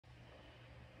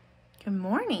Good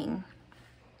morning.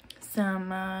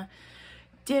 Some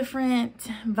different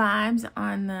vibes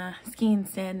on the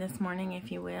homestead this morning,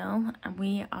 if you will.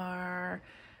 We are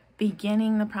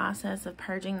beginning the process of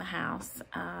purging the house.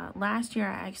 Last year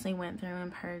I actually went through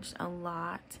and purged a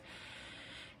lot.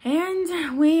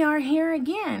 And we are here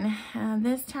again.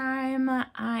 This time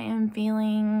I am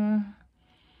feeling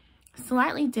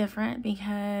slightly different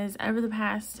because over the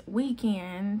past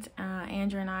weekend,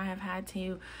 Andrew and I have had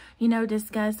to,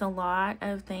 discuss a lot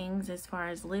of things as far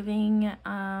as living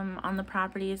on the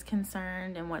property is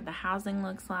concerned and what the housing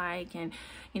looks like. And,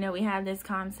 we have this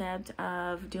concept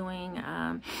of doing,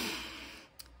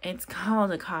 it's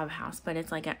called a cob house, but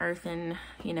it's like an earthen,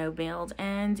 build.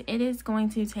 And it is going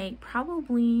to take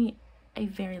probably a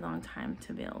very long time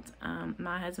to build.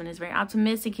 My husband is very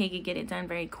optimistic he could get it done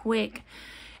very quick.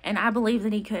 And I believe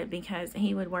that he could because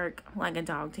he would work like a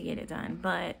dog to get it done.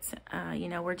 But,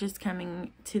 we're just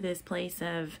coming to this place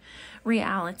of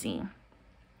reality.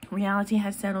 Reality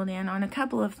has settled in on a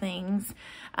couple of things.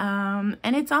 And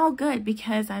it's all good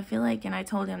because I feel like, and I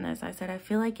told him this, I said, I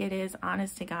feel like it is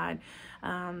honest to God,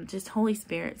 just Holy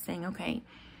Spirit saying, okay,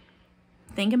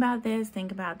 think about this,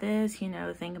 think about this,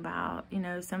 think about,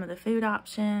 some of the food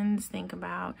options, think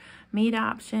about meat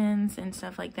options and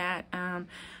stuff like that.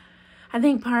 I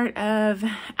think part of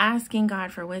asking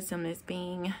God for wisdom is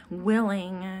being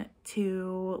willing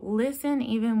to listen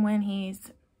even when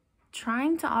he's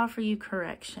trying to offer you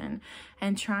correction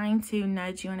and trying to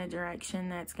nudge you in a direction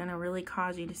that's going to really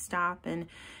cause you to stop and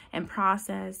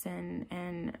process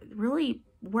and really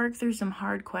work through some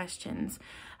hard questions.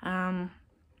 So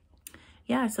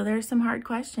there's some hard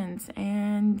questions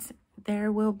and there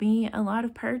will be a lot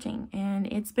of purging, and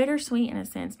it's bittersweet in a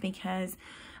sense because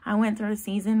I went through a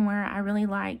season where I really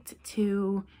liked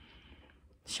to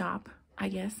shop, I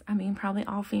guess. I mean, probably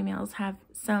all females have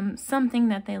something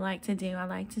that they like to do. I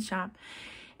like to shop.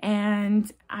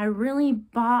 And I really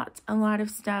bought a lot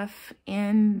of stuff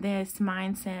in this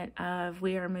mindset of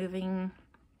we are moving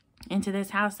into this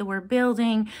house that we're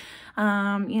building,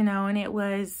 and it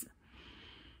was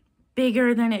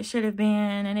bigger than it should have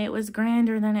been, and it was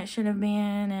grander than it should have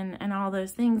been, and all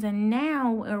those things. And now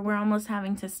we're almost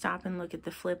having to stop and look at the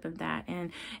flip of that,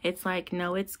 and it's like,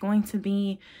 no, it's going to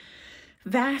be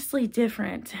vastly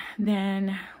different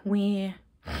than we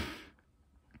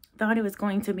thought it was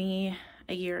going to be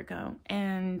a year ago.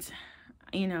 And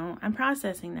I'm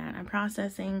processing that. I'm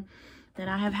processing that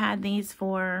I have had these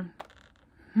for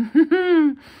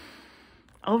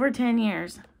over 10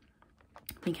 years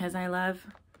because I love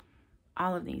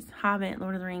all of these, Hobbit,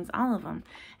 Lord of the Rings, all of them.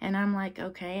 And I'm like,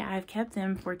 okay, I've kept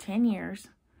them for 10 years,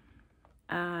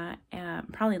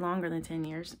 probably longer than 10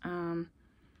 years,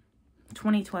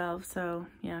 2012. So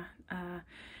yeah.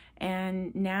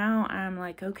 And now I'm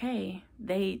like, okay,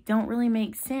 they don't really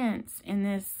make sense in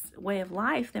this way of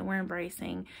life that we're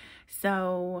embracing.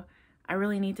 So I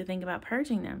really need to think about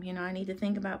purging them. I need to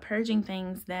think about purging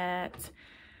things that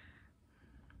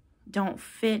don't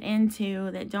fit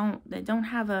into, that don't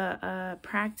have a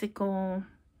practical,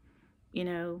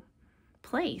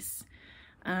 place.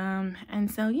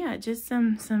 And so, yeah, just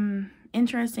some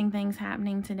interesting things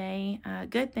happening today.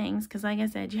 Good things, because like I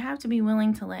said, you have to be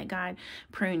willing to let God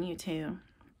prune you too.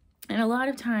 And a lot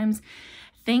of times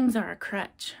things are a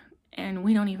crutch and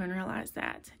we don't even realize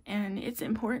that. And it's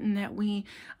important that we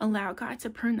allow God to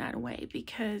prune that away,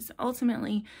 because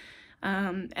ultimately,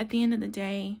 at the end of the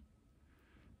day,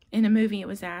 in a movie, it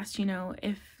was asked,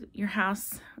 if your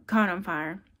house caught on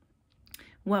fire,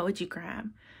 what would you grab?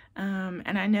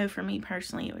 And I know for me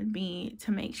personally, it would be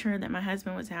to make sure that my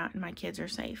husband was out and my kids are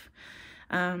safe.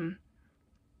 There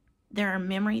are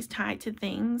memories tied to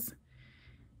things,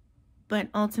 but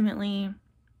ultimately,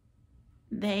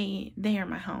 they are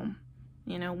my home.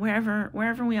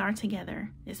 Wherever we are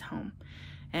together is home.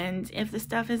 And if the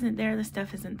stuff isn't there, the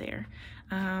stuff isn't there.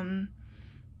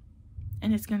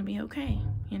 And it's going to be okay.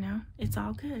 It's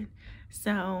all good.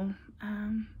 So,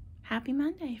 happy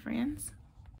Monday, friends.